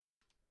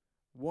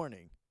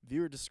Warning,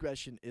 viewer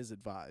discretion is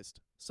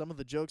advised. Some of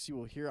the jokes you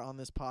will hear on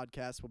this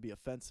podcast will be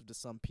offensive to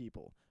some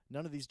people.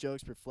 None of these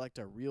jokes reflect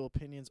our real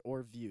opinions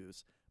or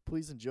views.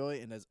 Please enjoy,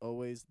 and as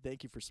always,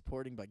 thank you for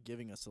supporting by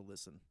giving us a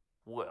listen.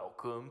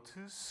 Welcome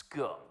to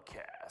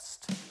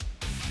Scumcast.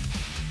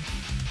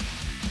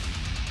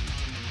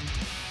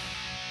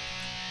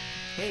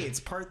 Hey, it's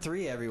part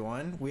 3,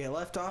 everyone. We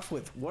left off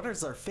with what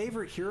is our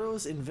favorite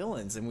heroes and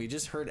villains, and we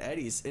just heard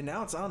Eddie's, and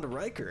now it's on to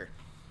Riker.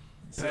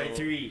 Part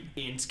 3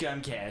 in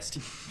Scumcast.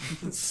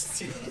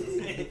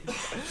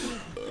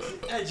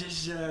 I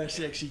just saw a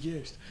sexy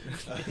ghost.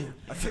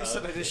 I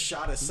think I just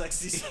shot a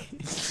sexy.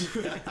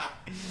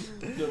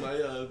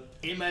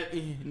 My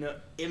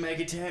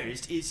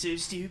guitarist is so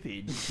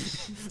stupid.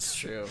 It's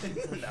true.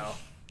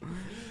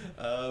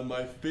 No.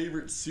 My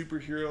favorite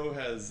superhero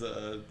has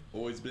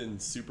always been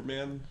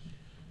Superman,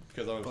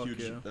 because I'm a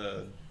huge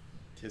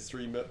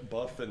history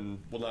buff, and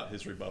well, not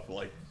history buff, but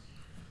like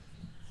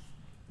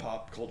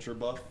pop culture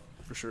buff.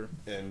 For sure.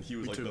 And he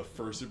was like the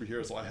first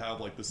superhero, so I have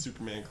like the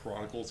Superman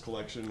Chronicles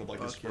collection of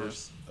like his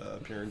first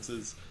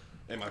appearances.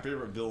 And my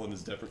favorite villain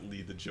is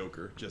definitely the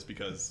Joker, just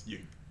because you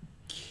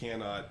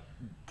cannot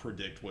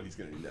predict what he's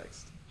going to do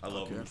next. I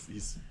love him.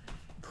 He's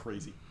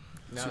crazy.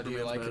 Now, do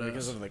you like him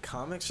because of the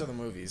comics or the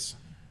movies?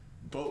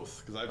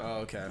 Both,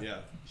 because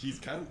yeah, he's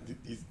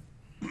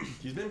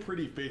been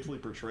pretty faithfully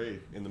portrayed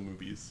in the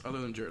movies.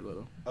 Other than Jared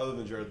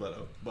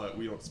Leto. But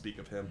we don't speak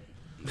of him.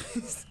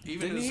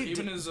 even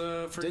his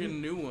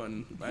freaking new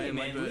one. I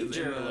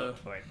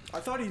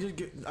thought he did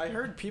good. I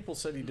heard people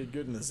said he did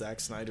good in the Zack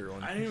Snyder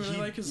one. I didn't really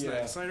like his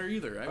Zack Snyder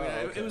either. I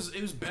mean, it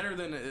was better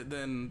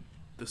than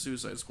the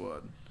Suicide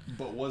Squad.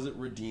 But was it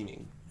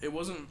redeeming? It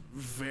wasn't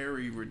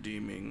very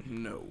redeeming.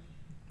 No,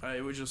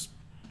 it was just,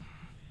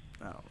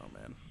 I don't know,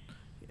 man.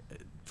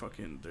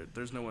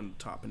 There's no one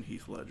topping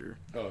Heath Ledger.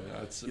 Oh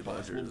yeah, it's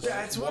impossible.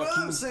 That's what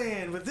I'm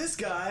saying with this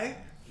guy.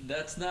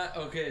 That's not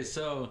okay.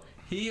 So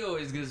he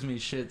always gives me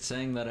shit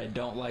saying that I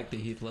don't like the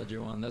Heath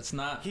Ledger one. That's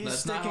not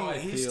how I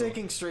feel. He's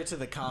sticking straight to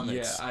the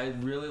comics. Yeah, I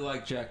really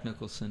like Jack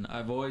Nicholson.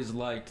 I've always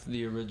liked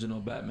the original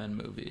Batman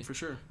movie. For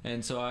sure.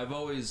 And so I've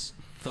always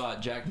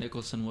thought Jack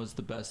Nicholson was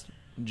the best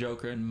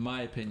Joker in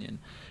my opinion.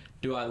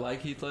 Do I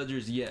like Heath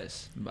Ledger's?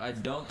 Yes. I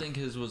don't think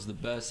his was the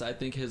best. I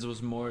think his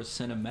was more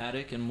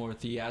cinematic and more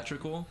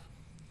theatrical.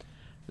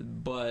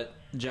 But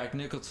Jack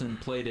Nicholson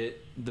played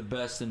it the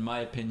best in my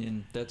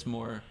opinion. That's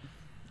more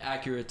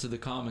accurate to the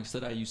comics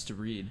that I used to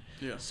read.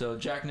 Yeah. So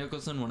Jack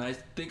Nicholson, when I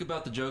think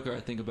about the Joker,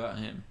 I think about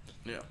him.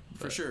 Yeah,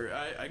 for sure.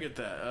 I get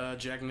that.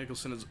 Jack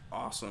Nicholson is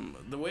awesome.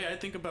 The way I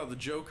think about the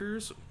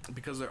Jokers,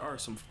 because there are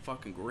some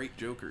fucking great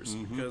Jokers,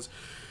 because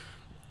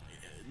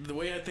the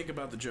way I think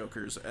about the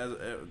Jokers,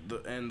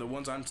 and the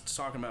ones I'm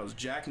talking about is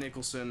Jack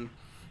Nicholson,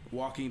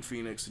 Joaquin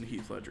Phoenix, and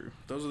Heath Ledger.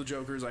 Those are the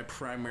Jokers I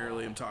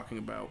primarily am talking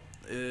about.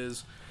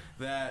 Is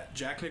that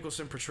Jack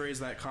Nicholson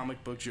portrays that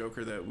comic book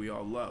Joker that we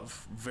all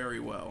love very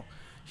well.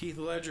 Heath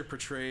Ledger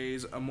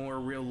portrays a more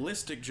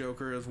realistic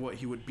Joker of what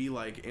he would be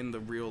like in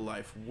the real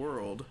life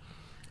world.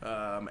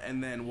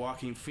 And then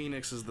Joaquin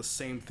Phoenix is the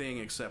same thing,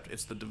 except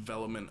it's the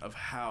development of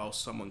how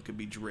someone could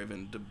be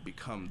driven to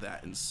become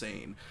that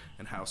insane,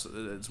 and how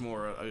it's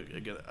more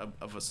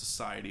of a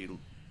society,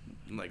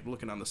 like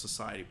looking on the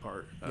society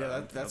part.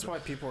 That's why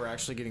people were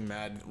actually getting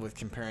mad with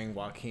comparing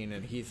Joaquin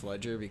and Heath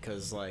Ledger,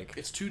 because like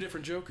it's two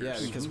different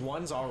Jokers. Yeah, because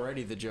one's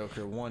already the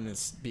Joker, one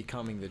is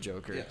becoming the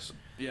Joker.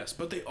 Yes,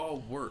 but they all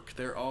work.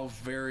 They're all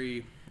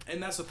very.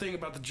 And that's the thing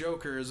about the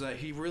Joker, is that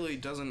he really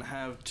doesn't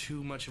have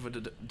too much of a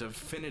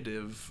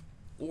definitive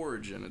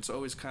origin. It's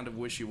always kind of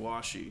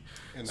wishy-washy.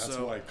 And that's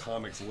why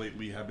comics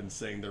lately have been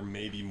saying there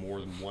may be more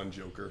than one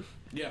Joker.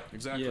 Yeah,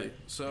 exactly. Yeah.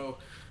 So,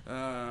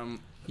 yeah,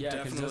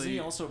 because doesn't he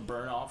also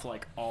burn off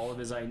like all of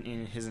his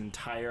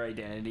entire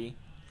identity?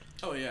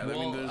 Oh yeah,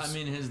 well,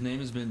 his name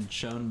has been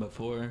shown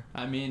before.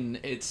 I mean,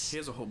 he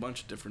has a whole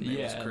bunch of different names.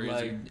 Yeah, it's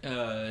crazy.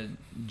 Like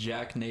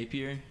Jack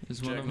Napier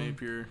is one of them. Jack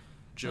Napier,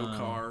 Joe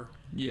Carr.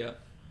 Yeah.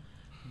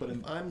 But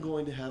if I'm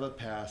going to have a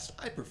past,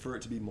 I prefer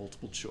it to be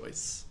multiple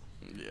choice.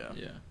 Yeah.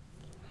 Yeah.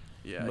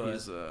 Yeah, but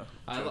he's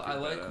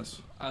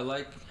I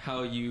like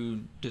how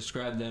you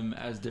describe them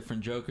as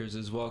different Jokers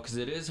as well, because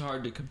it is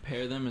hard to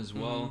compare them as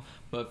well.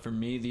 But for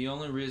me, the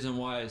only reason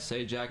why I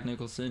say Jack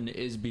Nicholson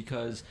is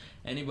because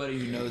anybody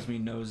who knows me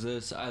knows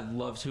this. I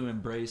love to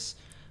embrace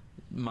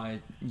my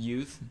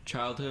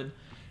childhood.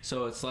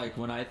 So it's like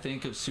when I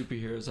think of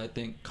superheroes, I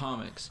think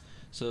comics.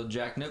 So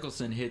Jack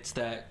Nicholson hits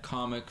that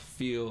comic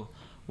feel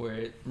where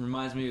it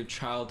reminds me of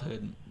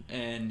childhood.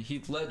 And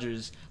Heath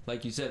Ledger's,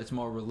 like you said, it's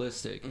more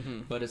realistic.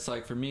 But it's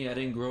like, for me, I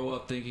didn't grow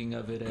up thinking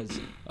of it as,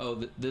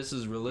 this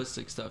is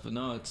realistic stuff.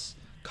 No, it's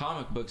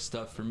comic book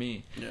stuff for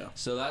me. Yeah.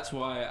 So that's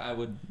why I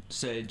would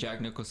say Jack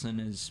Nicholson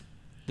is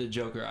the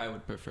Joker I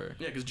would prefer.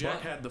 Yeah, because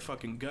Jack had the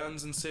fucking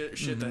guns and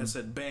shit that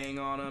said bang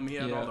on him. He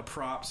had all the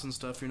props and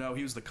stuff, He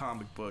was the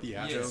comic book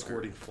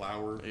Squirting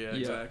flour. Yeah,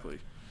 exactly.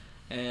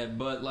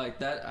 But like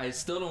that, I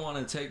still don't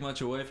want to take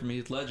much away from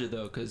Heath Ledger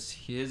though, because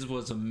his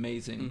was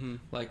amazing.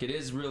 Like it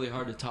is really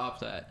hard to top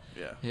that.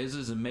 Yeah. His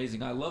is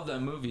amazing. I love that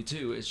movie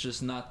too. It's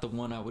just not the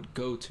one I would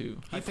go to.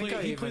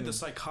 He played the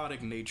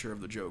psychotic nature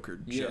of the Joker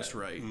just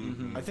right.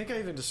 I think I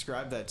even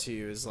described that to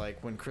you as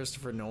like when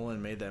Christopher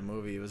Nolan made that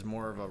movie, it was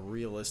more of a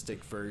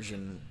realistic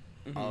version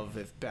of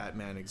if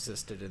Batman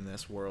existed in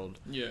this world.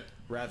 Yeah.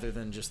 Rather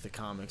than just the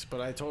comics. But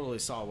I totally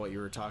saw what you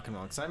were talking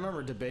about, because I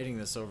remember debating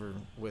this over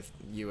with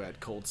you at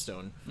Cold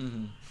Stone.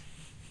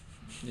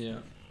 Yeah.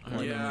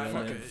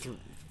 Like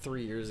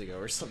 3 years ago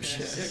or some shit.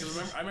 Yeah,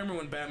 because I remember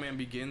when Batman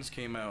Begins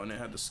came out and it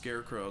had the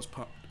Scarecrow.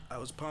 I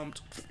was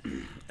pumped,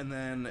 and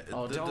then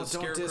don't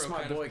diss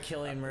my boy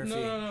Cillian Murphy.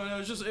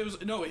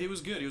 No. He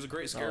was good. He was a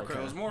great Scarecrow. Okay.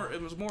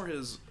 It was more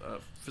his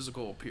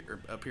physical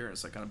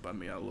appearance that kind of bummed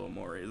me out a little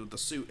more. The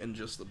suit and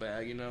just the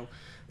bag, It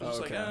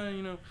was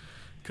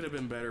could have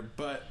been better,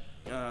 but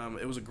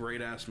it was a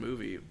great ass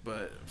movie.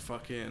 But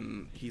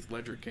fucking Heath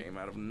Ledger came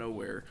out of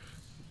nowhere,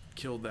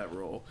 killed that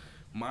role.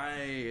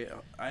 I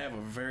have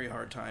a very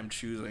hard time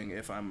choosing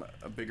if I'm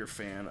a bigger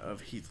fan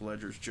of Heath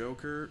Ledger's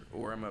Joker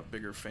or I'm a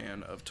bigger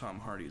fan of Tom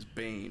Hardy's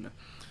Bane.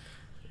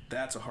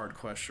 That's a hard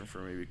question for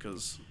me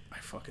because I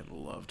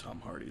fucking love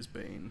Tom Hardy's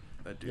Bane.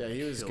 That dude. Yeah,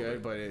 he was good,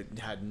 it. but it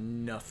had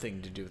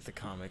nothing to do with the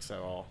comics at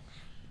all.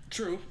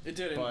 True, it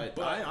didn't. But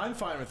I'm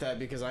fine with that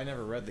because I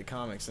never read the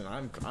comics, and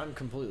I'm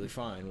completely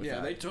fine with that.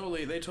 Yeah, they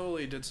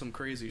totally did some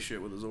crazy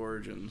shit with his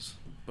origins.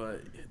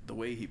 But the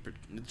way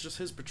just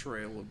his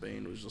portrayal of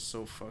Bane was just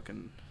so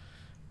fucking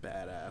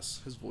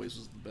badass. His voice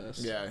was the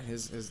best. Yeah,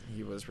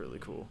 he was really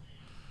cool.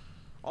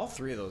 All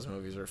three of those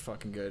movies are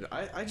fucking good.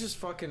 I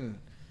just love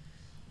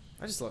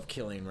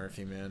Cillian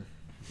Murphy, man.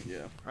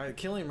 Yeah.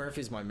 Cillian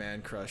Murphy's my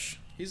man crush.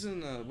 He's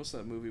in what's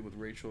that movie with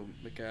Rachel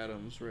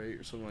McAdams, right,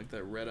 or something like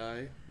that? Red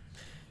Eye.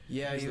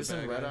 Yeah, he was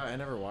in Red Eye. I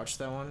never watched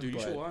that one. Dude, you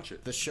should watch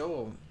it. The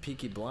show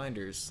Peaky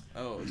Blinders.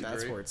 Oh,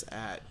 that's where it's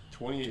at.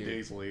 28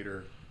 Days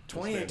Later.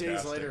 28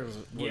 Days Later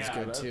was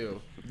good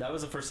too. That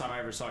was the first time I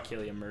ever saw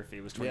Cillian Murphy.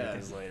 Was 28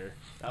 Days Later.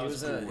 That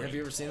was have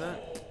you ever seen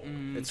that?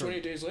 It's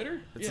 28 Days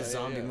Later. It's a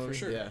zombie movie. For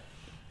sure. Yeah,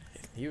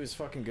 he was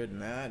fucking good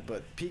in that.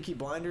 But Peaky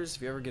Blinders,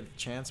 if you ever get the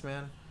chance,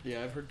 man.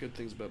 Yeah, I've heard good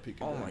things about Peaky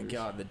Blinders. Oh my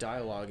god, the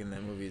dialogue in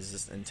that movie is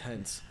just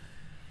intense.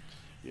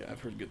 Yeah,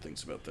 I've heard good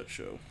things about that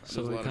show.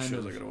 So there's a lot of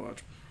shows I gotta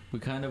watch. We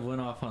kind of went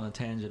off on a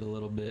tangent a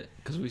little bit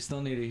because we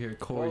still need to hear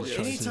Corey's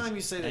choices. Anytime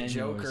you say the and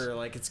Joker, yours.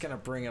 like it's gonna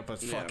bring up a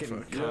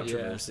fucking yeah.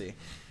 controversy.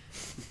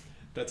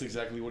 That's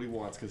exactly what he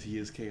wants because he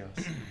is chaos.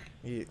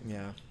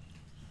 Yeah.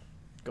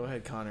 Go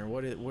ahead, Connor.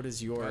 What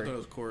is your? I thought it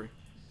was Corey.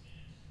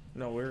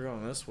 No, we're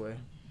going this way.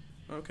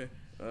 Okay.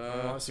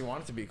 Unless you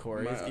want it to be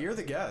Corey. You're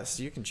the guest.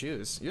 You can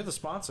choose. You're the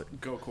sponsor.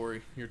 Go,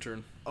 Corey. Your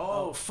turn.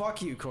 Oh,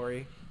 fuck you,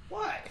 Corey.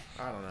 Why?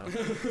 I don't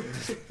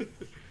know.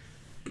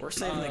 We're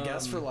saving the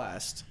guest for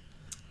last.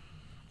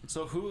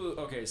 So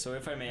so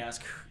if I may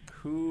ask,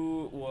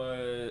 who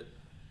was...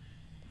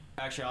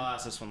 Actually, I'll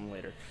ask this one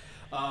later.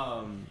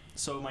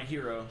 So my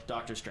hero,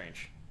 Doctor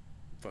Strange.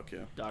 Fuck yeah.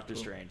 Doctor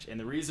Strange. And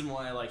the reason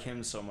why I like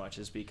him so much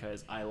is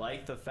because I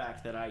like the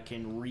fact that I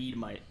can read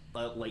my...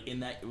 like, in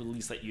that, at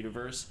least that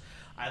universe,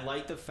 I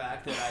like the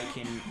fact that I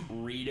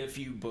can read a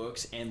few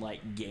books and,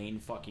 like, gain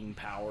fucking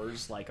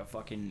powers like a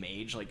fucking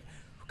mage. Like,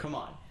 come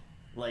on.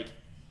 Like...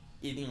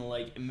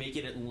 make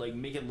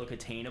it look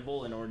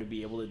attainable in order to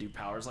be able to do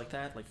powers like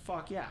that. Like,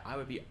 fuck yeah, I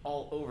would be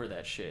all over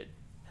that shit.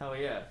 Hell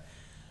yeah.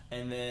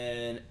 And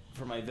then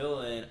for my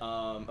villain,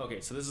 okay,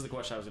 so this is the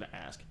question I was gonna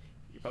ask.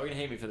 You're probably gonna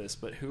hate me for this,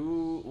 but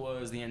who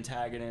was the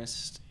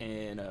antagonist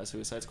in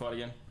Suicide Squad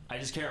again? I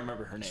just can't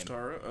remember her name.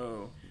 Stara?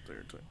 Oh,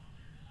 there.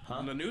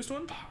 Huh? The newest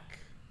one? Fuck.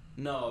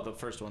 No, the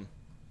first one.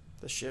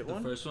 The shit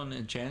one? The first one,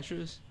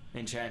 Enchantress?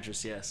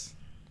 Enchantress, yes.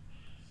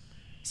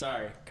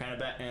 Sorry, kind of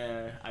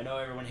bad. I know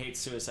everyone hates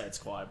Suicide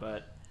Squad,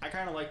 but I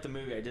kind of liked the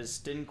movie. I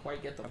just didn't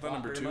quite get the plot. I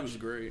thought number 2 much. was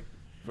great.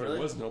 Really?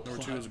 There was no plot.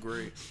 Number 2 was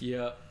great.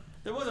 Yeah.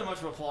 There wasn't much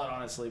of a plot,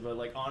 honestly, but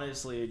like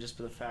honestly, just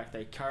for the fact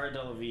that Cara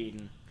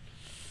Delevingne.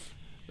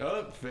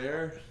 Oh,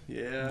 fair.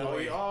 Yeah.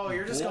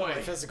 You're just going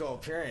by physical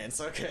appearance.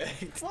 Okay.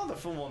 Well,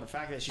 the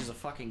fact that she's a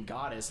fucking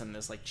goddess and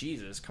this, like,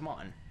 Jesus, come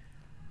on.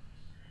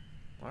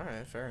 All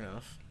right, fair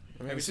enough.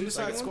 I mean, Have you seen the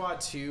Suicide second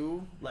Squad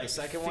 2, Like, the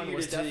second one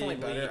was definitely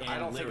better. figuratively I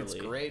don't and think it's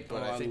literally. great,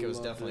 but I think it was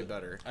definitely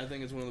better. I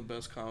think it's one of the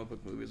best comic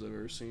book movies I've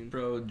ever seen.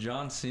 Bro,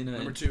 John Cena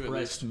Number 2 at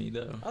impressed least. me,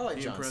 though. I like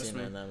He John impressed Cena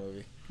me. in that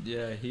movie.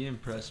 Yeah, he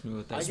impressed me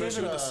with that. I gave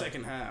Especially it with the a-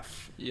 second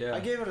half. Yeah. I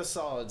gave it a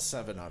solid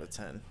 7 out of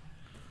 10.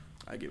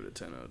 I give it a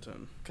 10 out of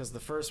 10. Because the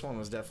first one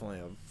was definitely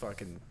a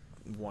fucking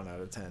 1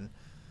 out of 10.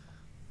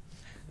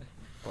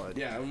 But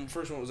Yeah, the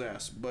first one was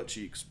ass, butt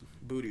cheeks,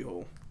 booty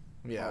hole,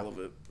 yeah. all of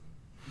it.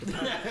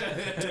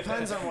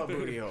 Depends on what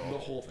booty The hole.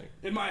 whole thing.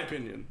 In my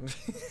opinion.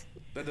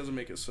 That doesn't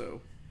make it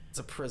so. It's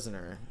a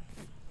prisoner.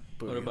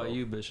 What about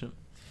you, Bishop?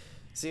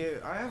 See,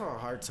 I have a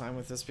hard time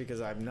with this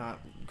because I've not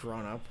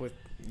grown up with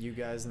you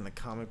guys in the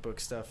comic book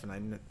stuff,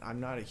 and I'm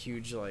not a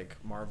huge like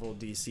Marvel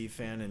DC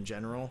fan in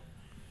general.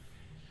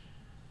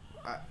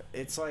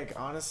 It's like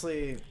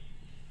honestly,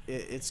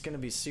 it's gonna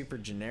be super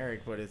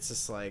generic, but it's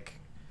just like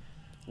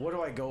what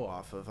do I go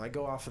off of? I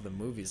go off of the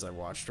movies I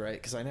watched, right?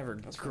 Because I never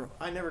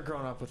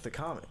grown up with the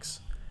comics.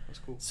 That's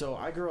cool. So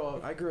I grew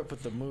up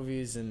with the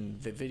movies and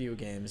the video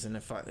games, and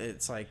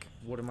it's like,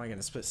 what am I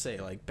gonna say?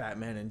 Like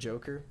Batman and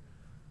Joker?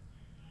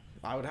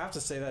 I would have to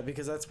say that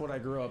because that's what I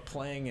grew up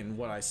playing and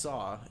what I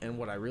saw and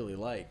what I really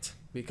liked.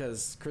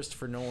 Because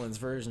Christopher Nolan's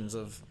versions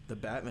of the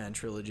Batman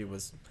trilogy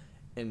was,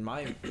 in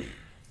my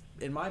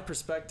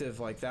perspective,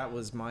 like that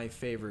was my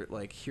favorite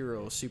like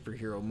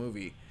superhero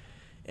movie.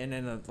 And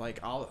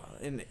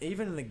then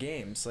even in the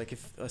games, like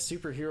if a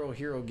superhero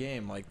hero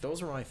game, like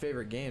those were my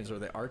favorite games, or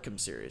the Arkham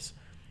series.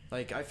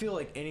 Like I feel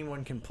like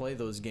anyone can play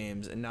those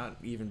games and not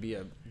even be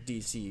a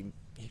DC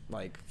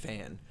like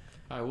fan.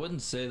 I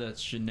wouldn't say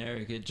that's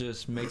generic. It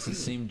just makes it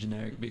seem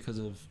generic because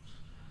of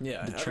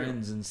the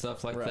trends and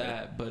stuff like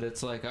that. But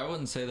it's like, I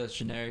wouldn't say that's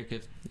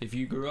generic. If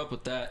you grew up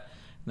with that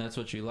and that's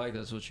what you like,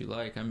 that's what you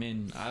like. I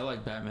mean, I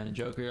like Batman and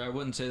Joker. I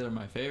wouldn't say they're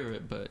my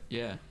favorite, but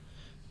yeah.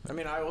 I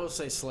mean, I will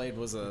say Slade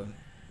was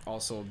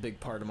also a big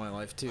part of my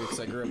life too, because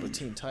I grew up with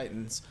Teen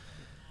Titans.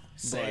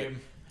 Same.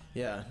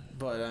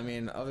 But I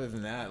mean, other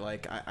than that,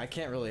 like I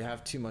can't really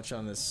have too much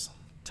on this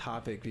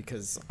topic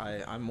because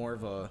I'm more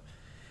of a,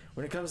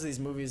 when it comes to these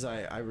movies,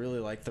 I really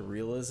like the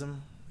realism,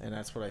 and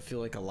that's what I feel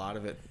like a lot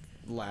of it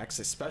lacks,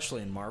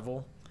 especially in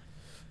Marvel.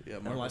 Yeah,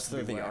 Marvel unless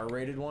they're the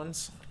R-rated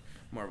ones.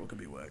 Marvel could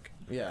be whack.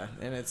 Yeah,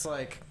 and it's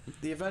like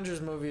the Avengers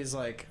movies,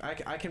 like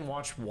I can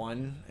watch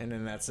one and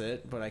then that's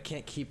it, but I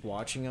can't keep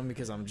watching them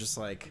because I'm just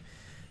like,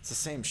 it's the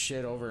same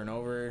shit over and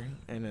over,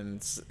 and then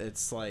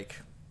it's like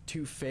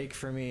too fake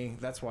for me.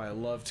 That's why I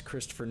loved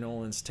Christopher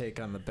Nolan's take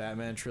on the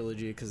Batman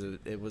trilogy, because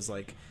it was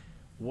like,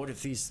 what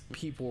if these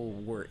people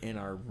were in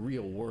our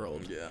real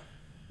world? Yeah.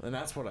 And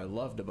that's what I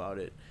loved about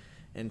it.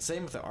 And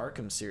same with the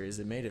Arkham series.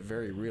 It made it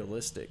very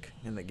realistic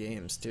in the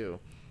games, too.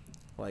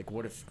 Like,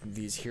 what if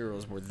these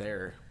heroes were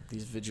there?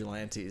 These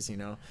vigilantes, you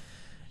know?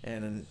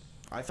 And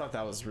I thought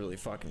that was really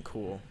fucking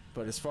cool.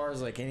 But as far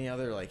as, like, any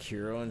other, like,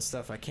 hero and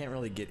stuff, I can't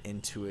really get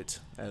into it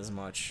as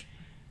much.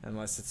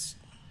 Unless it's...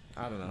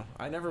 I don't know.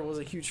 I never was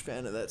a huge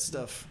fan of that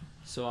stuff.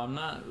 So I'm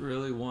not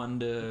really one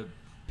to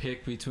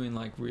pick between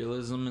like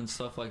realism and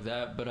stuff like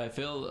that, but I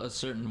feel a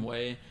certain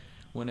way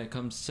when it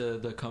comes to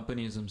the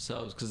companies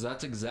themselves, because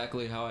that's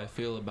exactly how I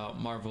feel about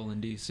Marvel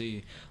and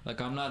DC. Like,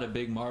 I'm not a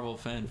big Marvel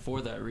fan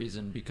for that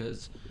reason,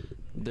 because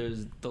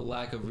there's the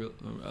lack of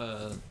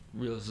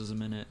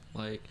realism in it.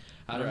 Like,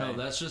 I don't know,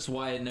 that's just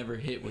why it never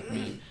hit with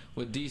me.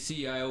 With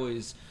DC, I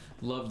always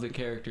loved the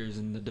characters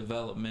and the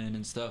development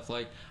and stuff.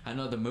 Like, I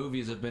know the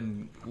movies have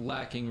been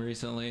lacking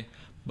recently,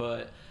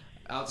 but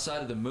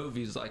outside of the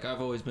movies, like,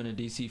 I've always been a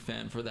DC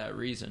fan for that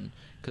reason,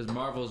 because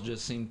Marvel's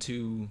just seemed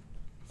too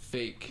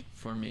fake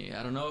for me.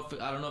 I don't know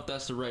if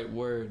that's the right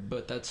word,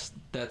 but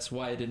that's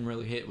why it didn't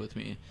really hit with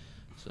me.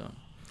 So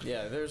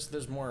yeah,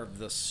 there's more of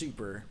the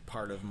super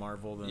part of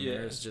Marvel than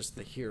there's just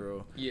the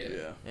hero.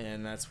 Yeah.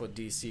 And that's what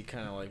DC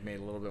kind of like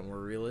made a little bit more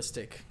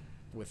realistic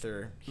with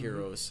their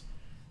heroes.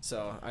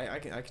 So I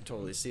can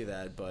totally see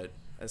that, but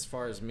as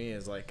far as me,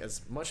 as like,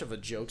 as much of a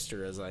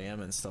jokester as I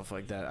am and stuff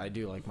like that, I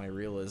do like my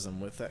realism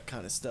with that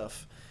kind of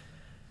stuff.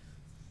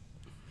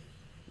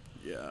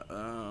 Yeah.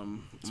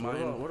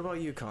 So what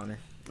about you, Connor?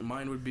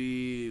 Mine would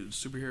be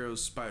superheroes,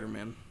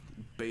 Spider-Man.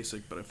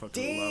 Basic, but I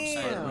fucking love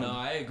Spider-Man. No,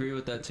 I agree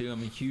with that too.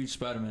 I'm a huge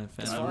Spider-Man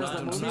fan. As far as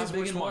the movies, not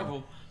big which in one?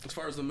 Marvel. As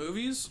far as the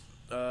movies,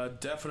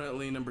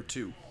 definitely number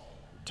 2.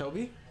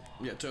 Toby?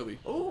 Yeah, Toby.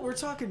 Oh, we're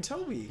talking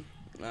Toby.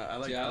 I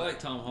like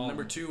Tom Holland.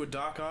 Number 2 with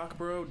Doc Ock,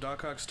 bro.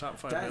 Doc Ock's top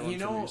 5 That, villain you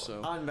know, for me,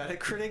 so. on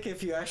Metacritic,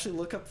 if you actually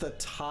look up the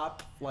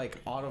top, like,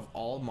 out of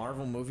all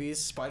Marvel movies,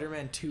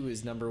 Spider-Man 2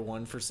 is number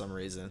 1 for some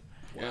reason.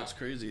 Yeah, it's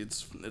crazy.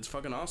 It's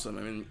fucking awesome.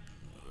 I mean,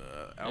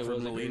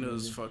 Alfred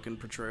Molina's fucking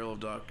portrayal of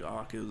Doc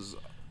Ock is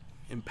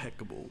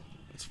impeccable.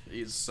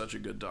 He's such a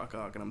good Doc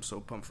Ock, and I'm so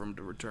pumped for him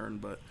to return.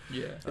 But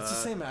Yeah. It's the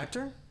same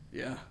actor?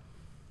 yeah,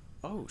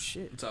 Oh,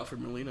 shit. it's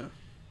Alfred Molina,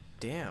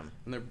 Damn.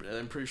 and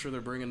I'm pretty sure they're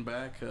bringing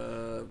back. What's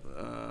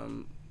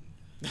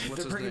They're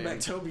his bringing name? back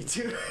Toby,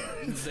 too.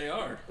 They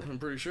are. I'm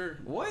pretty sure.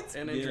 What?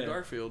 And Andrew Yeah.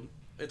 Garfield.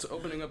 It's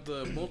opening up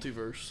the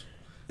multiverse.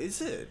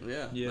 Is it?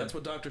 Yeah, that's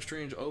what Doctor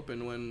Strange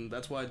opened when.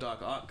 That's why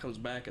Doc Ock comes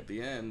back at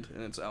the end,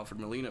 and it's Alfred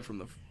Molina from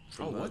the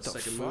What the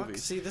second fuck? movie.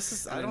 See, this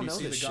is... And I then don't you know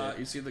see this shit.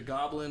 You see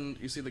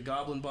the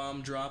goblin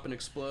bomb drop and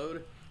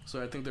explode.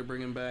 So I think they're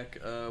bringing back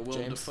Willem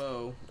James?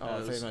 Dafoe. Oh,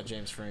 I thought you meant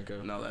James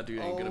Franco. No, that dude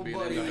ain't gonna be in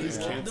buddy, anything. He's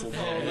canceled.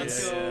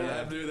 Let's go.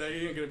 That dude, that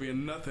he ain't gonna be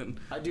in nothing.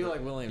 I do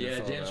like William Yeah,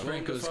 Dafoe, James though.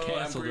 Franco's Dafoe, I'm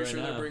canceled pretty right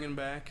sure now. they're bringing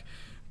back.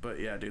 But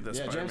yeah, dude, that's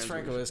Yeah, James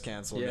Franco is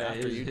canceled Yeah,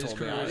 after his, you his told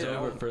me. career I is didn't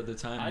over know, for the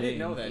time I being.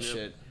 didn't know that Yep.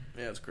 shit.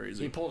 Yeah, it's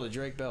crazy. He pulled a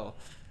Drake Bell.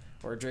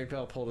 Or Drake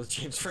Bell pulled a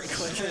James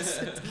Franco, I guess.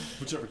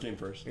 Whichever came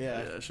first. Yeah.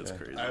 Yeah, that shit's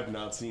crazy. I have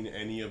not seen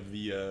any of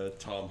the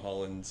Tom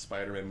Holland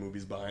Spider-Man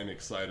movies, but I'm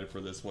excited for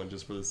this one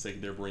just for the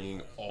sake they're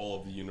bringing all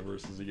of the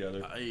universes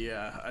together.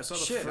 Yeah, I saw the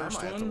Shit, I first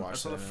might have to one. watch I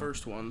saw that the now.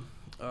 first one,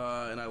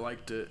 and I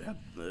liked it.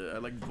 I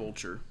liked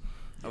Vulture.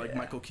 I like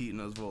Michael Keaton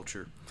as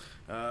Vulture.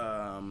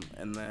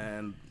 And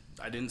then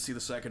I didn't see the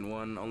second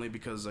one only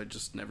because I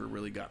just never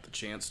really got the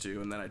chance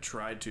to, and then I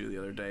tried to the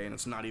other day, and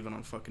it's not even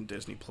on fucking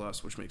Disney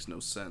Plus, which makes no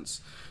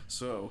sense.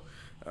 So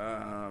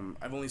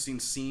I've only seen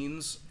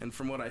scenes, and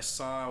from what I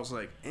saw, I was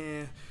like,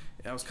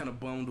 I was kind of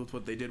bummed with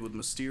what they did with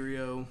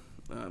Mysterio.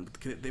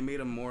 They made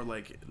him more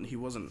like he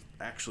wasn't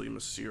actually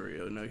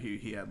Mysterio. No,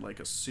 he had like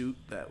a suit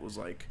that was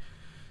like,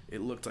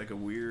 it looked like a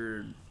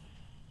weird,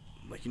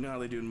 like, you know how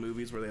they do in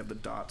movies where they have the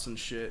dots and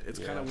shit. It's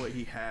kind of what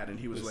he had, and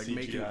he was The like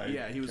CGI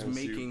making, he was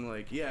making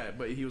suit. like,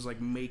 but he was like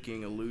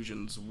making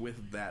illusions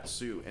with that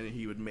suit, and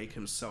he would make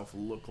himself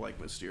look like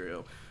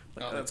Mysterio.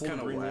 Like, that's kind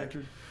of whack.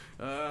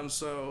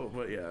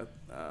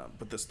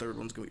 But this third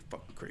one's gonna be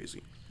fucking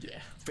crazy. Yeah.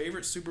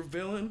 Favorite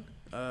supervillain?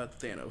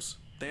 Thanos.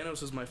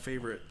 Thanos is my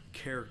favorite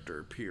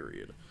character,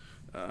 period.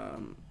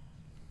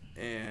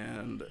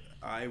 And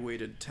I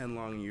waited 10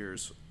 long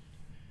years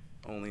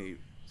only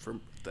for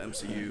the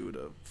MCU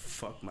to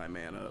fuck my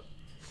man up.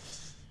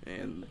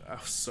 And I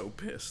was so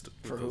pissed.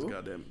 For with those who?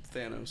 goddamn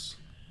Thanos.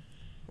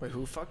 Wait,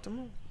 who fucked him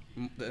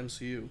up? The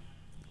MCU.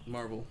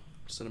 Marvel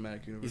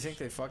Cinematic Universe. You think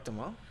they fucked him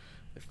up?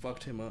 They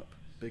fucked him up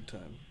big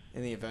time.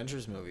 In the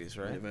Avengers movies,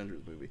 right? The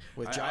Avengers movie.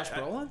 With Josh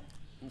Brolin?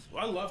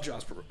 I love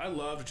Josh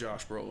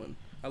Brolin.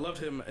 I loved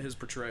him, his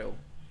portrayal.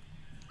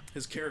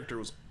 His character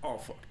was all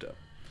fucked up.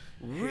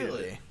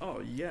 Really? Oh,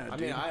 yeah, I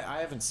dude. mean,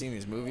 I haven't seen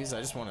these movies. I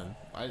just want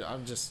to...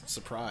 I'm just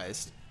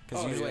surprised.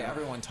 Because Oh, usually yeah.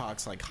 everyone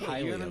talks, like, Wait,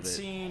 highly you of haven't it.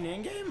 seen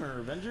Endgame or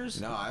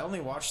Avengers? No, I only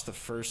watched the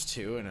first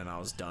two, and then I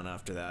was done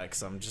after that,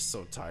 because I'm just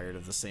so tired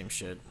of the same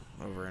shit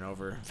over and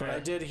over. But I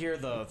did hear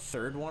the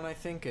third one, I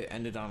think, it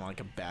ended on, like,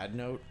 a bad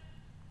note.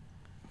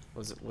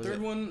 Was it...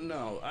 Third one,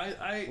 no.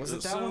 Was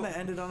it that one that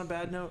ended on a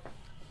bad note?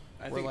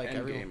 I where, think like,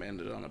 Endgame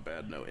ended on a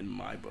bad note in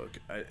my book.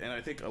 And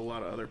I think a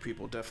lot of other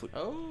people definitely...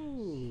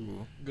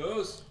 Oh.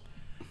 Ghost.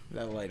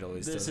 That light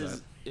always This does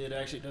is it.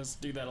 Actually does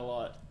do that a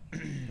lot.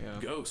 that. Yeah.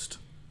 Ghost.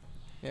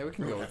 Yeah, we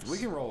can go with... We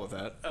can roll with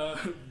that.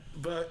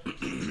 But,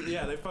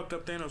 yeah, they fucked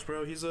up Thanos,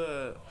 bro. He's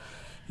a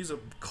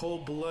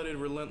cold-blooded,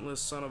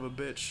 relentless son of a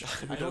bitch.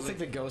 I don't think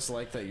the ghosts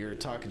like that you're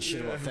talking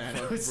shit about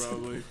Thanos.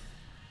 Probably.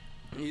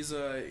 He's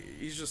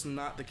just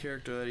not the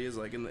character that he is.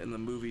 Like in the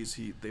movies,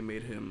 they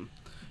made him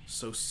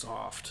so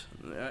soft.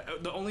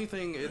 The only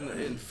thing in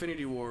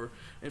Infinity War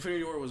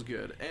was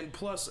good, and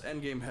plus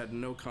Endgame had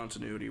no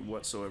continuity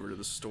whatsoever to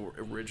the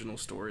original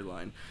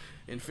storyline.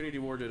 Infinity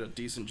War did a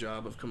decent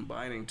job of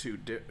combining two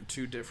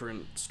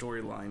different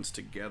storylines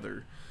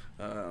together,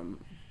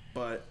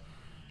 but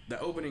the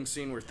opening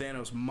scene where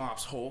Thanos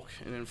mops Hulk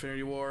in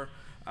Infinity War,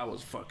 I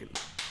was fucking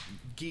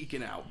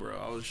geeking out, bro.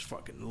 I was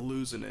fucking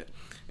losing it.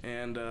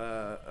 And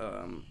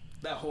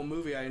that whole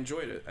movie, I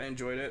enjoyed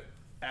it.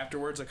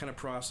 Afterwards, I kind of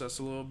processed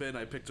a little bit, and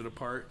I picked it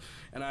apart.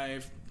 And I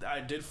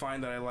did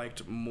find that I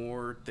liked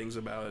more things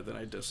about it than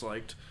I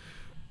disliked.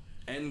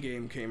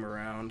 Endgame came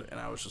around, and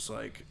I was just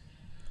like,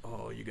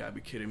 oh, you gotta be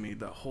kidding me.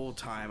 The whole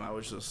time, I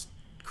was just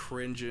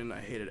cringing.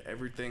 I hated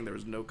everything. There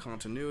was no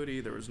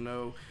continuity. There was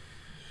no...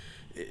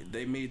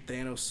 They made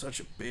Thanos such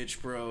a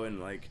bitch, bro,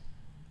 and like...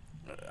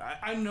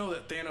 I know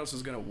that Thanos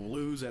is gonna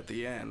lose at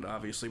the end,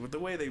 obviously, but the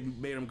way they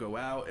made him go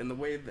out, and the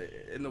way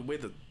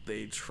that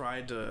they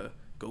tried to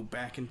go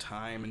back in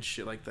time and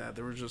shit like that,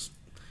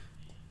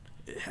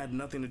 it had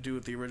nothing to do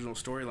with the original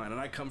storyline. And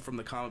I come from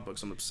the comic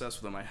books; I'm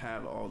obsessed with them. I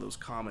have all those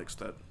comics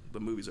that the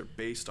movies are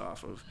based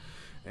off of,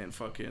 and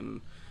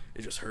fucking,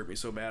 it just hurt me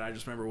so bad. I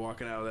just remember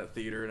walking out of that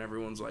theater and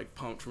everyone's like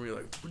pumped for me,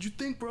 like, "What'd you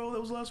think, bro?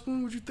 That was the last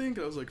one. What'd you think?"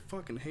 And I was like,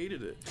 "Fucking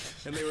hated it."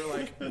 And they were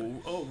like,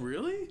 "Oh,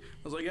 really?"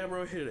 I was like, "Yeah,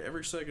 bro, I hated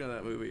every second of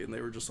that movie." And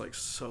they were just like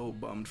so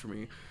bummed for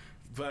me.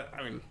 But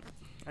I mean,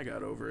 I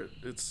got over it.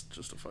 It's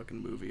just a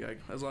fucking movie.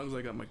 As long as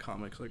I got my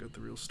comics, I got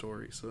the real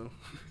story.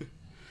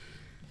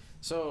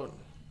 So,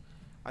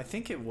 I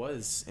think it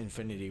was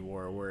Infinity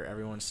War where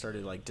everyone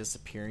started like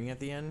disappearing at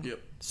the end. Yep.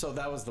 So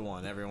that was the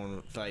one.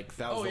 Everyone like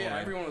that was. Oh the yeah,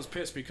 one everyone was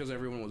pissed because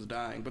everyone was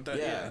dying. But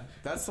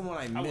that's the one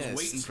I I missed. was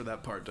waiting for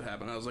that part to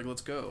happen. I was like,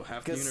 let's go.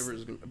 Half the 'Cause-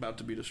 universe is about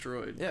to be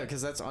destroyed. Yeah,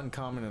 because that's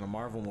uncommon in a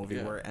Marvel movie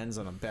Yeah. where it ends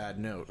on a bad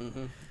note.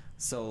 Mm-hmm.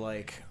 So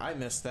like I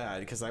missed that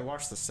because I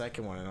watched the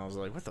second one and I was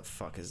like, what the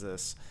fuck is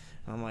this?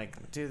 And I'm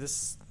like, dude,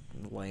 this is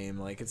lame.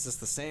 Like it's just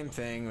the same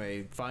thing.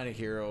 They find a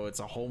hero. It's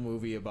a whole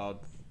movie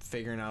about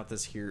figuring out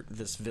this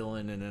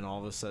villain, and then all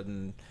of a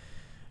sudden,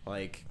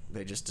 like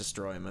they just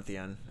destroy him at the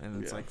end.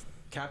 And it's Yeah.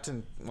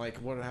 like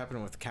what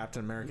happened with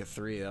Captain America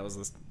 3. That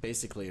was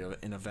basically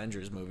an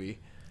Avengers movie.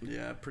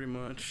 Yeah, pretty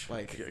much.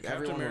 Like Yeah,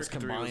 everyone was America 3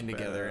 combined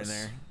together in badass.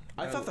 there.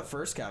 I thought the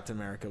first Captain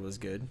America was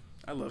good.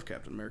 I love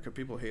Captain America.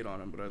 People hate on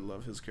him, but I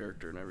love his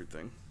character and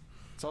everything.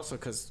 It's also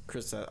because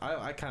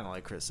I kind of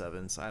like Chris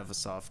Evans. I have a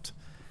soft...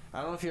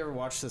 I don't know if you ever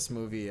watched this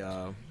movie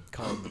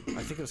called...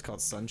 I think it was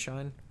called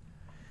Sunshine.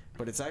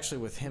 But it's actually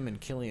with him and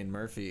Cillian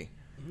Murphy.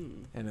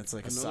 And it's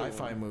like a Another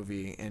sci-fi one.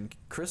 movie. And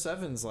Chris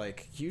Evans,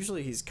 like,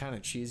 usually he's kind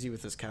of cheesy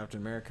with his Captain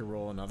America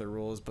role and other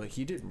roles, but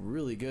he did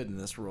really good in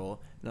this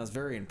role. And I was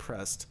very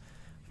impressed.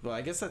 But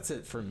I guess that's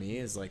it for me,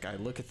 is like I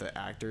look at the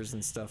actors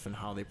and stuff and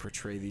how they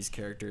portray these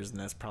characters, and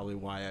that's probably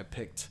why I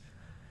picked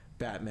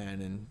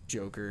Batman and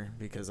Joker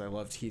because I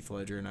loved Heath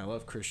Ledger and I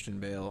love Christian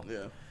Bale.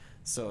 Yeah.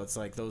 So it's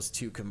like those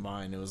two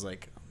combined, it was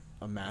like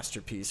a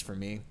masterpiece for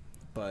me.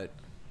 But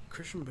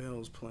Christian Bale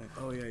is playing.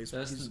 Oh yeah,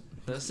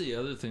 That's the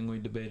other thing we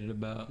debated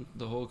about,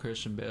 the whole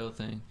Christian Bale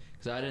thing,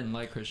 because I didn't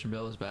like Christian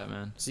Bale as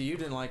Batman. so you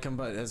didn't like him,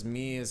 but as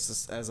me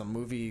as a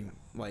movie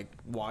like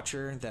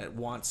watcher that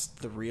wants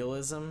the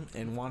realism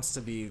and wants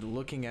to be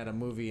looking at a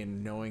movie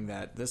and knowing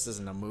that this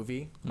isn't a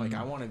movie, like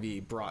I want to be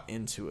brought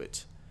into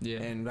it. Yeah.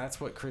 And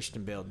that's what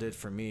Christian Bale did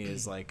for me,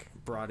 is like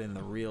brought in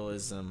the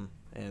realism,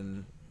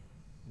 and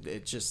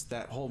it just,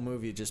 that whole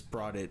movie just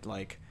brought it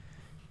like,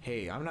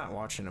 hey, I'm not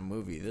watching a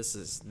movie. This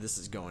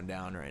is going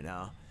down right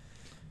now.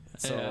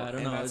 So yeah, I don't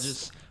and know. that's- It's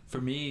just, for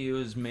me, it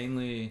was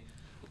mainly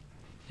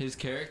his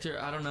character.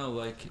 I don't know,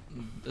 like,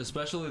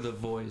 especially the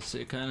voice.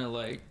 It kind of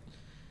like,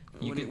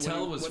 you could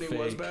tell it was when fake. he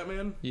was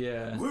Batman.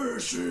 Yeah.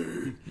 Where's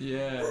she?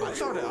 Yeah. I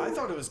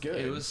thought it was good.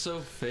 It was so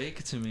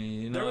fake to me.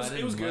 You know,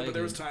 It was good, like but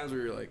there was times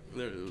where you're like,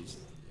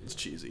 it's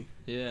cheesy.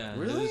 Yeah. it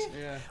Really? was-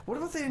 Yeah. What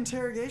about the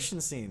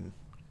interrogation scene?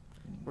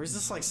 Where he's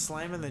just like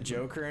slamming the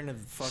Joker into the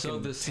fucking So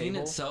the scene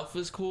table? itself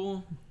is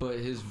cool, but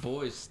his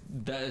voice,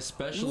 that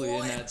especially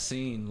What? in that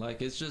scene,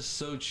 like, it's just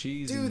so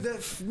cheesy. Dude,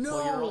 no.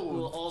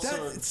 well,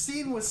 also- that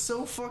scene was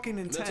so fucking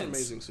intense. That's an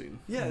amazing scene.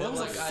 Yeah, that But, was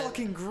like, a I-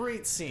 fucking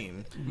great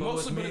scene.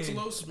 Mostly, with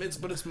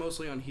but me- it's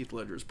mostly on Heath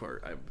Ledger's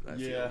part. I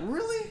Yeah. feel.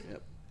 Really?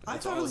 Yep. I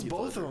It's thought it all was Heath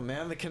both Ledger. of them,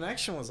 man. The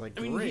connection was like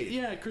I mean, great.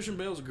 yeah, Christian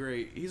Bale's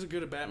great. He's a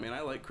good at Batman.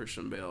 I like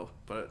Christian Bale,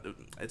 but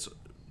it's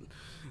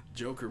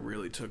Joker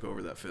really took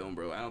over that film,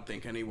 bro. I don't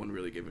think anyone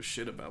really gave a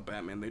shit about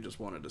Batman. They just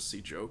wanted to see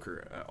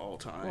Joker at all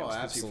times. Well,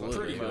 'cause he fucking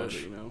absolutely. killed Pretty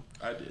it, you know.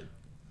 I did.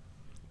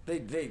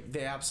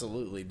 They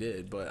absolutely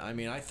did, but I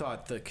mean, I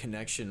thought the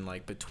connection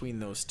like between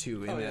those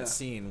two in Oh, that yeah.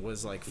 scene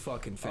was like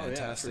fucking Oh, yeah, for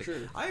fantastic. sure.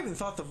 I even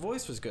thought the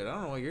voice was good. I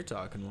don't know what you're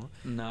talking about.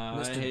 Nah,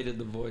 Mr. I hated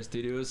the voice,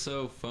 dude. It was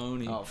so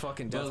phony. Oh,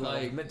 fucking But, death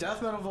metal, like-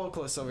 death metal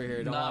vocalist over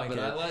here. Don't Nah, like but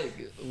it. I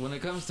like, when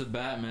it comes to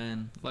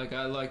Batman, like,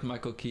 I like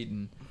Michael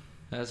Keaton.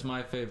 That's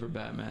my favorite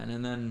Batman.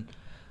 And then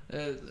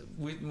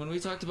when we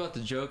talked about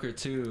the Joker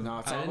too, No,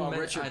 it's all I didn't, about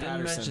Richard I didn't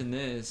Patterson. mention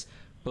this,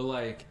 but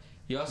like,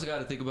 you also got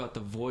to think about the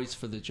voice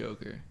for the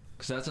Joker,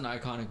 because that's an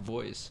iconic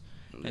voice.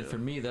 And for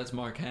me, that's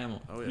Mark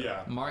Hamill. Oh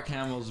Yeah. Mark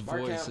Hamill's Mark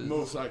voice is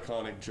Most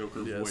iconic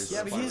Joker Yes. voice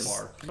yeah, but by he's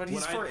far. but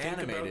he's When for I think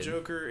about animated.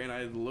 Joker and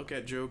I look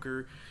at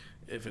Joker,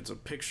 if it's a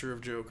picture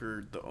of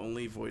Joker, the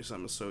only voice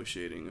I'm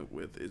associating it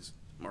with is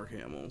Mark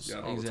Hamill's.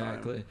 Yeah, all the time.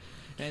 exactly.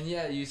 And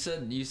yeah, you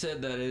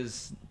said that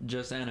is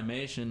just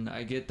animation.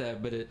 I get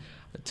that, but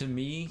to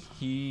me,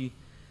 he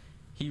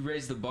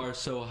raised the bar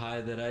so high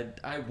that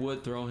I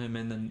would throw him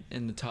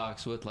in the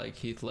talks with like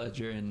Heath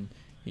Ledger and,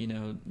 you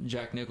know,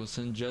 Jack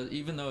Nicholson, just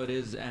even though it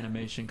is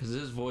animation, because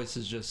his voice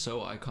is just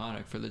so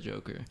iconic for the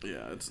Joker.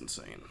 Yeah, it's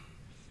insane.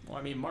 Well,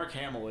 I mean, Mark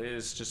Hamill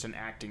is just an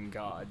acting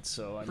god,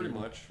 so I Pretty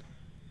mean, much.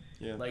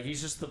 Yeah. like,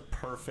 he's just the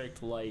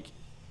perfect, like,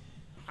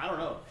 I don't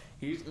know.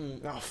 He's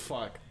Oh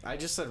fuck! I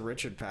just said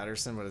Richard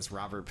Patterson, but it's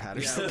Robert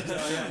Patterson.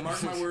 Yeah,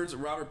 mark my words.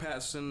 Robert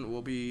Pattinson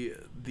will be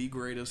the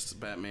greatest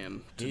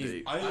Batman to He's-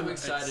 date. I'm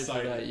excited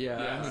for that. Yeah,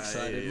 I'm Yeah,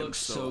 excited. I It am looks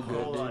so so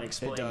good. hold on. dude.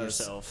 Explain does.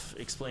 yourself.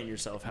 Explain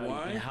yourself.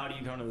 Why? How do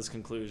you come to this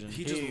conclusion?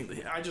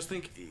 I just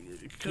think He's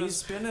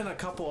because been in a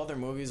couple other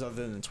movies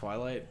other than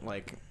Twilight.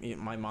 Like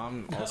my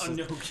mom also. Oh,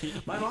 no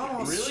kidding. My mom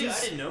also. Really? I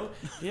she's- didn't know.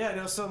 Yeah,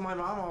 no. So my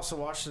mom also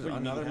watched you mean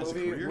another he has a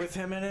movie career? with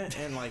him in it,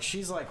 and like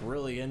she's like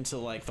really into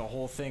like the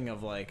whole thing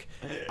of like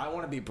I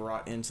want to be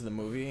brought into the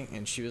movie,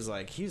 and she was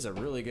like, he's a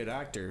really good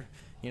actor.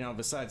 You know,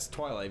 besides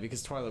Twilight,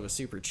 because Twilight was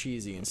super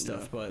cheesy and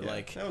stuff, but Yeah.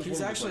 like That was he's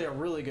one of the, actually like- a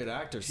really good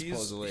actor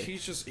supposedly.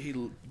 he's just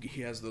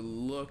he has the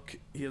look.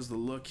 He has the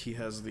look. He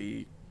has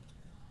the.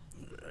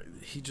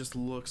 He just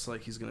looks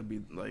like he's gonna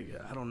be like,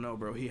 I don't know,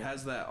 bro. He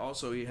has that.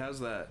 Also, he has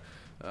that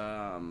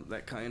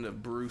that kind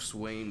of Bruce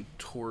Wayne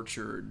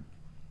tortured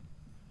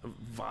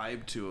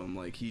vibe to him.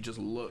 Like, he just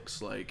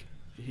looks like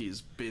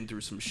he's been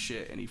through some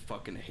shit and he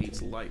fucking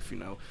hates life. You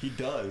know. He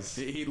does.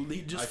 He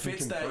just I can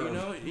fits that, you confirm.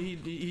 know.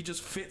 He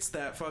just fits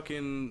that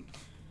fucking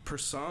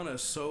persona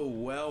so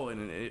well,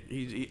 and I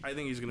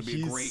think he's gonna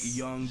be a great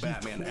young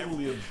Batman. He's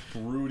totally a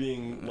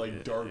brooding,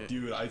 like, dark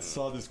dude. I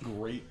saw this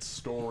great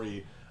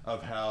story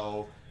of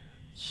how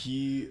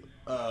he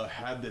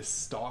had this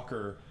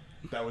stalker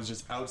that was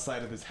just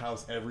outside of his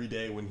house every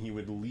day when he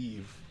would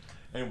leave.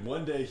 And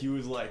one day he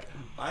was like,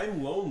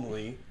 I'm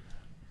lonely.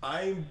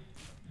 I'm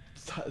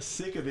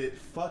sick of it.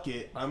 Fuck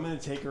it. I'm going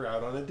to take her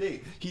out on a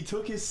date. He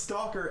took his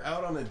stalker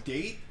out on a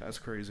date. That's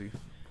crazy.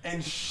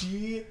 And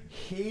she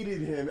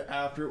hated him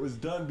after it was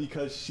done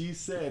because she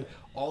said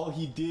all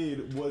he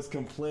did was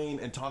complain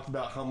and talked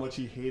about how much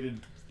he hated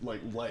like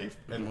life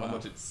and how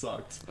much it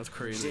sucked. That's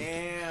crazy.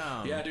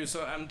 Damn. Yeah, dude.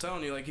 So I'm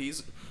telling you, like,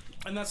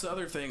 and that's the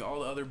other thing.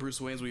 All the other Bruce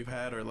Waynes we've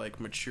had are like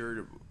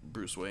mature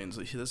Bruce Waynes.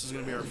 This is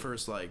gonna be our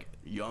first like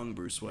young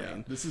Bruce Yeah,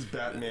 Wayne. this is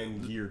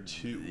Batman year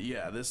 2.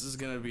 Yeah, this is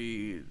gonna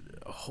be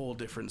a whole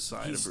different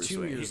side He's of Bruce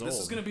 2 Wayne. years This is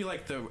old. gonna be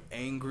like the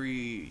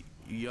angry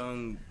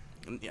young.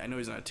 I know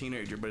he's not a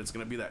teenager, but it's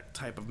gonna be that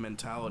type of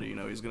mentality. You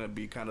know, he's gonna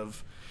be kind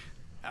of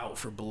out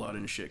for blood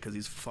and shit because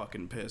he's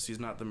fucking pissed. He's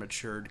not the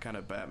matured kind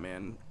of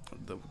Batman,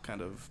 the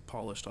kind of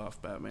polished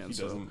off Batman. He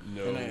so doesn't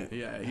know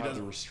he how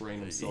doesn't to restrain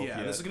himself. Yeah,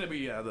 yet. this is gonna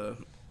be the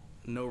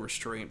no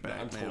restraint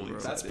Batman. totally bro.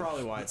 excited. That's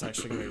probably why it's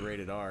actually gonna be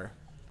rated R.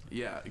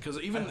 Yeah, because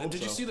even hope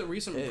did you so. see the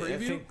recent I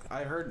preview? think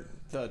I heard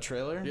the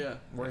trailer. Yeah.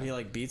 Where he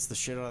like beats the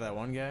shit out of that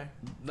one guy.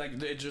 Like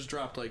it just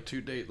dropped like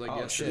 2 days like Oh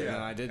yesterday. shit!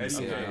 Man, I didn't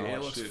see Okay, that. I it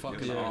watched looks it fucking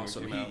yesterday when it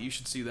awesome. came out. You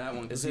should see that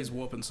one because Is it- he's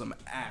whooping some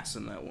ass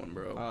in that one,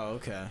 bro. Oh,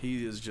 okay.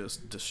 He is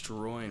just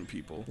destroying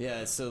people.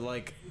 Yeah, so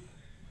like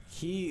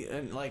he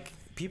and like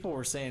people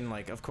were saying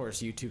like of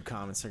course YouTube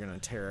comments are gonna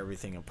tear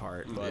everything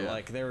apart, but Yeah.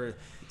 like they were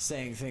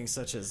saying things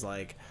such as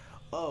like,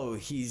 oh,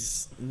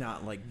 he's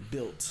not like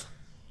built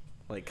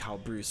like how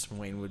Bruce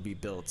Wayne would be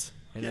built,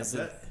 and Yeah, is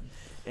that- it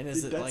and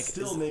is it that like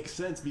still is- makes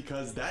sense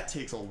because that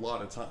takes a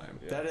lot of time.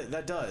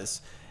 that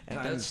does, and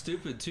That's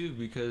stupid too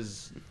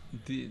because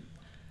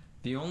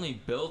the only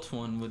built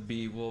one would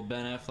be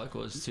Ben Affleck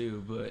was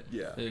too, but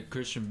Yeah.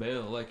 Christian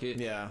Bale like it.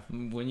 Yeah.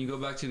 When you go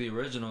back to the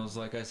originals,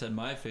 like I said,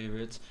 my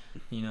favorites,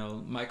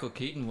 Michael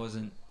Keaton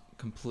wasn't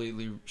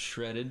completely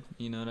shredded.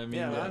 You know what I mean?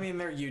 Yeah, But- I mean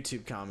they're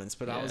YouTube comments,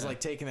 but I was Yeah. like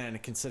taking that into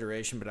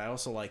consideration. But I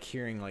also like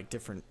hearing like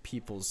different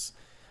people's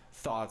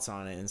thoughts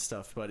on it and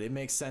stuff. But it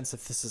makes sense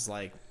if this is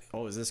like,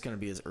 oh, is this going to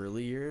be his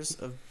early years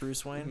of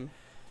Bruce Wayne?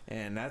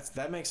 And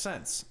that makes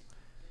sense.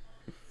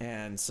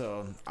 And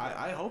so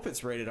I hope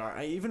it's rated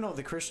R. Even though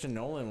the Christian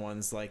Nolan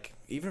ones, like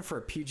even for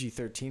a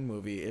PG-13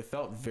 movie, it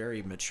felt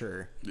very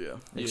mature. Yeah.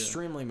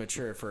 Extremely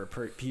mature for a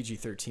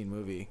PG-13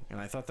 movie, and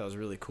I thought that was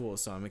really cool.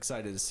 So I'm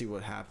excited to see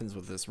what happens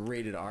with this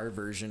rated R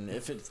version,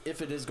 if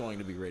it is going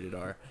to be rated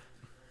R.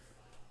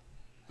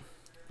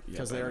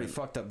 Because they already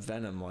fucked up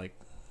Venom like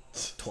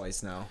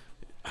twice now.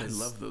 I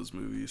love those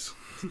movies.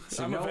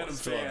 So I'm a no- Venom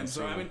still fan, haven't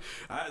so seen I it. mean,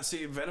 I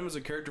see Venom is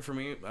a character for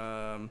me.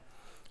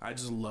 I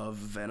just love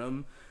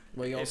Venom.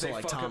 Well, you If also they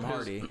like fuck Tom up his-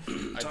 Hardy.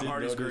 I Tom did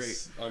Hardy's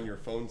notice on your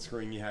phone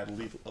screen you had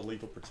a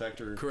lethal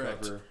protector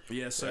Correct. cover.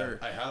 Yes, sir.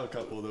 Yeah, I have a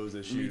couple of those Me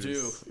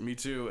issues. too. Me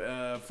too.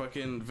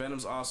 Fucking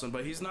Venom's awesome,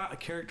 but he's not a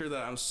character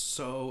that I'm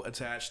so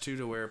attached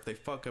to where if they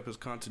fuck up his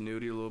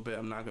continuity a little bit,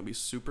 I'm not gonna be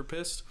super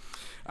pissed.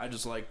 I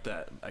just like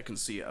that I can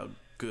see a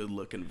good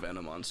looking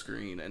Venom on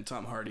screen, and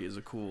Tom Hardy is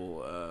a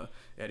cool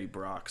Eddie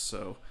Brock.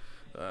 So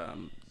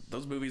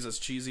those movies, as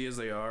cheesy as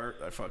they are,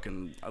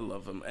 I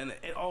love them. And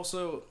it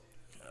also,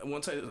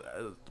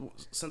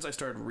 since I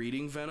started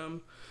reading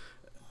Venom,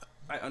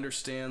 I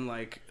understand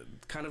like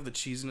kind of the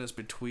cheesiness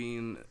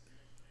between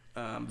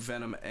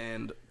Venom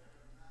and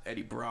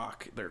Eddie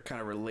Brock, their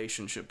kind of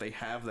relationship. They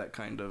have that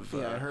kind of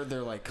Yeah, I heard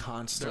they're like they're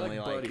constantly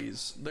like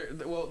buddies.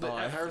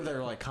 I heard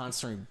they're like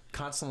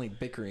constantly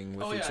bickering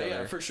with each other.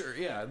 yeah, for sure.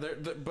 Yeah,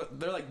 but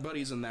they're like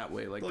buddies in that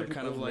way. Like Like they're an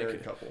kind of old like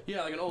married couple.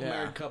 Yeah, like an old Yeah.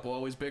 married couple,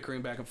 always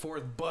bickering back and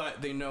forth.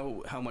 But they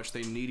know how much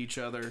they need each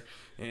other,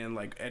 and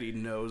like Eddie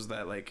knows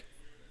that like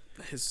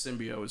his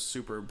symbiote is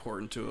super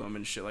important to him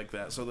and shit like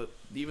that. So that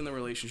even the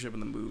relationship in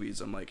the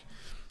movies, I'm like,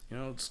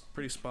 it's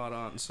pretty spot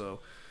on. So.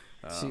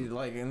 See,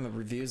 like in the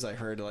reviews I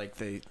heard, like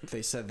they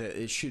said that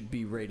it should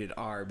be rated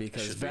R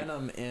because Should be.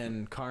 Venom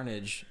and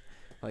Carnage,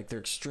 like they're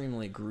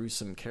extremely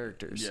gruesome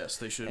characters. Yes,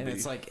 they should and be.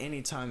 it's like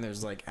anytime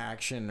there's like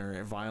action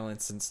or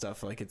violence and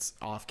stuff, like it's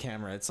off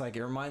camera. It's like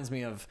it reminds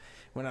me of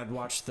when I'd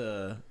watch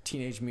the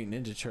Teenage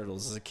Mutant Ninja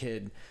Turtles as a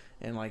kid.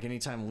 And like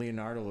anytime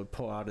Leonardo would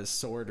pull out his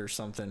sword or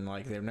something,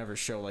 like they'd never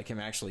show like him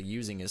actually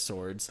using his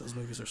swords. Those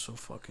movies are so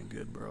fucking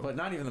good, bro. But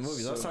not even the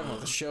movies. I was talking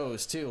about the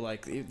shows too.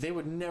 Like they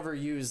would never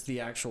use the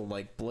actual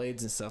like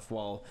blades and stuff,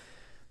 while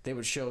they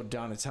would show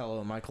Donatello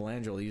and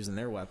Michelangelo using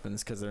their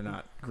weapons because they're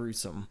not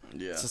gruesome.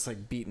 Yeah. It's just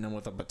like beating them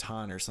with a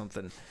baton or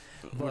something.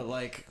 But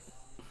like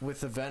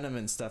with the Venom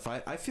and stuff,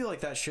 I feel like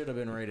that should have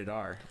been rated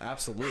R.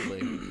 Absolutely,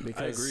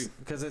 because agree.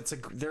 because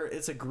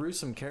it's a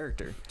gruesome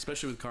character.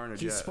 especially with Carnage.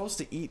 He's yeah. supposed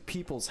to eat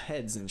people's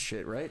heads and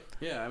shit, right?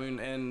 Yeah, I mean,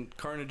 and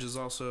Carnage is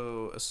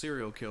also a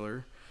serial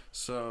killer,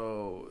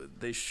 so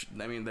there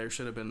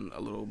should have been a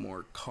little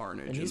more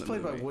carnage. And he's in the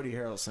played by movie. Woody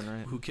Harrelson,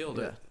 right? Who killed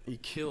Yeah. it? He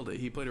killed it.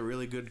 He played a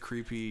really good,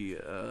 creepy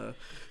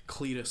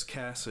Cletus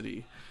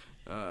Cassidy.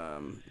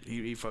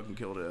 He fucking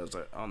killed it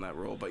on that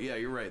role. But yeah,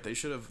 you're right. There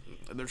should have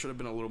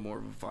been a little more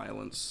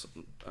violence.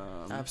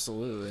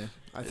 Absolutely.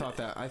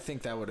 I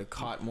think that would have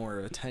caught more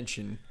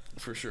attention.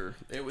 For sure.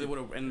 It would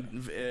have.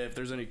 And if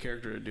there's any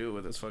character to do it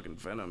with, it's fucking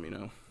Venom.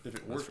 If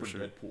it That's worked for for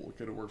sure. Deadpool, it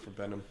could have worked for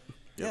Venom.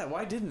 Yeah,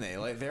 why didn't they?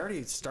 Like they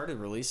already started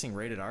releasing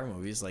rated R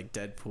movies like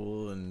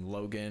Deadpool and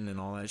Logan and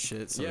all that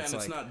shit. So yeah, it's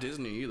and it's like, not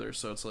Disney either,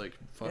 so it's like,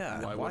 fuck,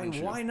 yeah, why wouldn't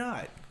you? why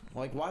not?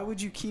 Like why would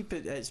you keep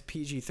it as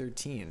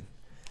PG-13?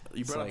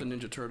 You brought It's up the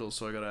Ninja Turtles,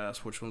 so I gotta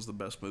ask, which one's the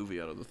best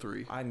movie out of the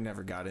three? I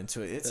never got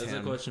into it. It's That's a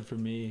him. question for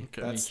me.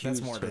 Okay. I'm a That's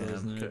huge more to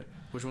Turtles him. nerd. Okay.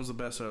 Which one's the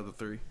best out of the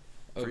three?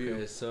 For Okay,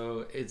 you?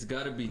 so it's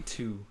got to be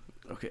 2.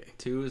 Okay.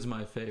 2 is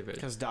my favorite.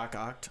 Because Doc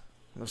Ock.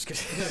 I'm just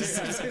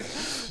kidding.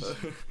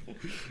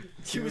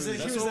 he was in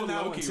That's that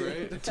Loki, one too.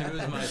 right? 2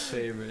 is my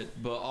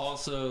favorite, but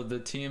also the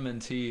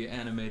TMNT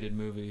animated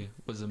movie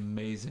was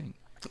amazing.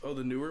 Oh,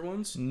 the newer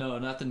ones? No,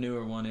 not the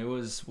newer one. It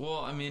was, well,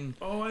 I mean,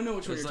 Oh, I know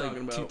which it one was you're like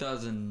talking about.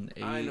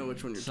 2008. I know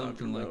which one you're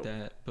something talking like about.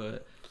 that.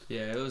 But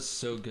yeah, it was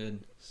so good,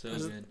 so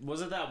good.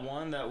 Was it that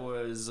one that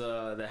was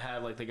that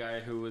had like the guy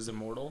who was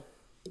immortal?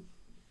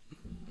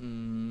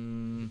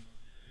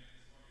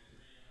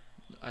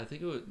 I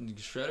think it was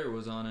Shredder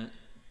was on it.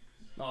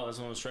 Oh, this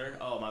one was Shredder.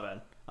 Oh, my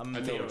bad. I know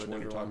which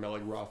one you're talking about.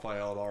 Like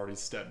Raphael had already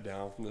stepped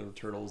down from the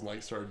Turtles and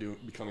like started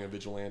becoming a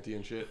vigilante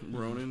and shit.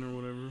 Ronin or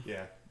whatever.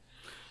 Yeah.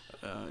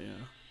 Yeah.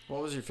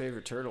 What was your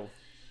favorite turtle?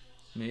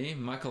 Me,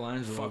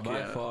 Michelangelo, Fuck by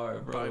yeah. far,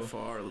 bro. By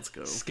far, let's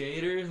go.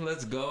 Skater,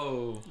 let's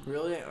go.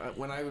 Really?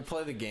 When I would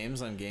play the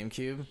games on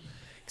GameCube,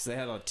 because they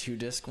had a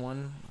 2-disc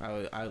one,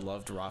 I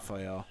loved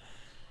Raphael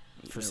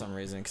for some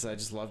reason, because I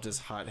just loved his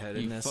You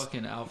hot-headedness.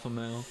 fucking alpha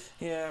male.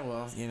 Yeah,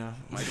 well, you know.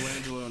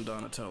 Michelangelo and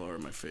Donatello are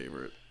my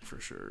favorite, for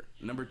sure.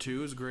 Number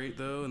 2 is great,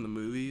 though, in the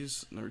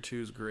movies. Number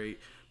 2 is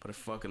great, but I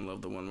fucking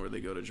love the one where they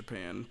go to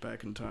Japan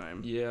back in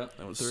time. Yeah,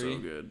 That was 3. so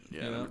good.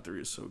 Yeah, number 3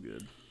 is so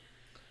good.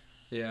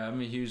 Yeah,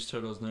 I'm a huge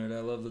Turtles nerd.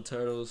 I love the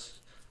Turtles.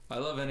 I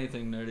love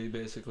anything nerdy,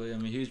 basically.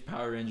 I'm a huge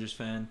Power Rangers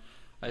fan.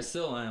 I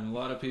still am. A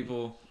lot of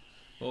people,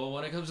 well,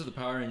 when it comes to the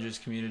Power Rangers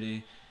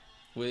community,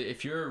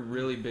 if you're a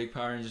really big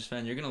Power Rangers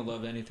fan, you're going to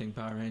love anything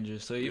Power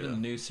Rangers. So even the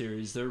new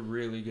series, they're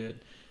really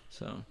good.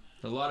 So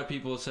a lot of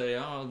people say,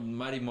 oh,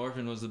 Mighty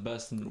Morphin was the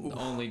best and the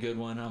only good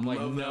one. I'm like,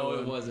 Love that no, one.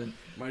 it wasn't.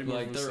 Mighty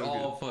Like, Morphin was they're so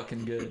all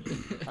fucking good.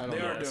 They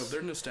are dope.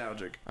 They're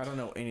nostalgic. I don't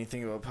know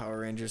anything about Power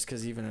Rangers,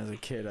 because even as a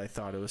kid, I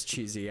thought it was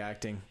cheesy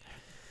acting.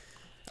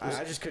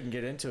 I just couldn't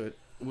get into it.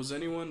 Was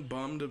anyone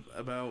bummed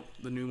about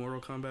the new Mortal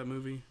Kombat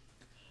movie?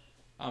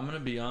 I'm going to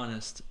be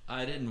honest.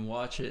 I didn't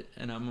watch it,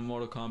 and I'm a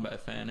Mortal Kombat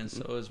fan, and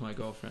so is my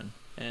girlfriend.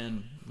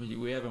 And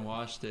we haven't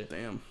watched it.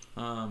 Damn.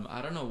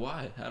 I don't know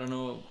why. I don't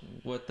know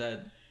what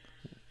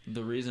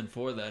the reason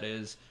for that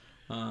is.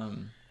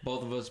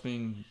 Both of us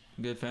being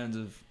good fans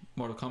of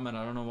Mortal Kombat,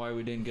 I don't know why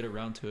we didn't get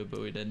around to it,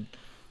 but we did.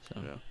 So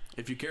Yeah.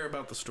 If you care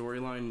about the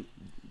storyline,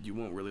 you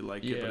won't really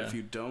like it. But Yeah. if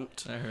you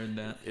don't, I heard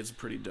that. it's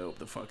pretty dope.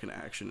 The fucking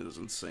action is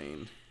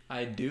insane.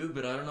 I do,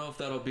 but I don't know if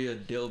that'll be a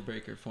deal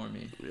breaker for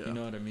me. Yeah. You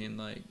know what I mean?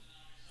 Like,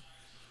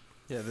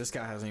 Yeah, this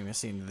guy hasn't even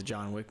seen the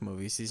John Wick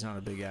movies. He's not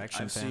a big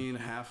action I've fan. seen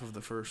half of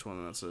the first one,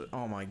 and that's it.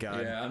 Oh my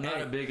god. yeah, I'm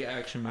not a big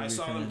action movie I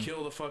saw fan. them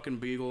kill the fucking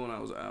beagle, and I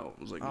was out.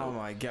 I was like, Oh no.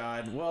 my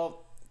god.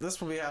 Well, this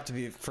will have to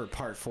be for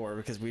part 4,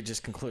 because we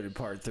just concluded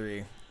part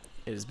 3.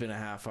 It has been a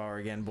half hour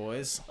again,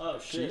 boys. Oh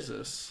shit!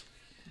 Jesus.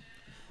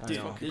 I Dude,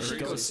 know. this It shit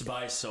goes- goes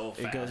by so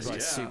fast. It goes by Yeah,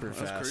 super that's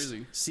fast.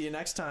 crazy. See you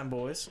next time,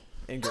 boys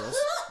and girls.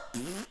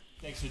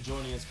 Thanks for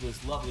joining us for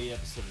this lovely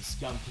episode of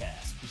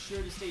Scumcast. Be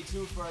sure to stay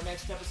tuned for our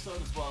next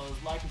episode, as well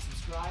as like and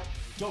subscribe.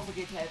 Don't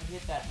forget to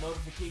hit that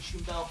notification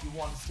bell if you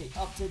want to stay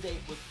up to date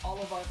with all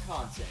of our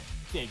content.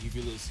 Thank you for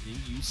listening,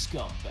 you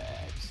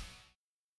scumbags.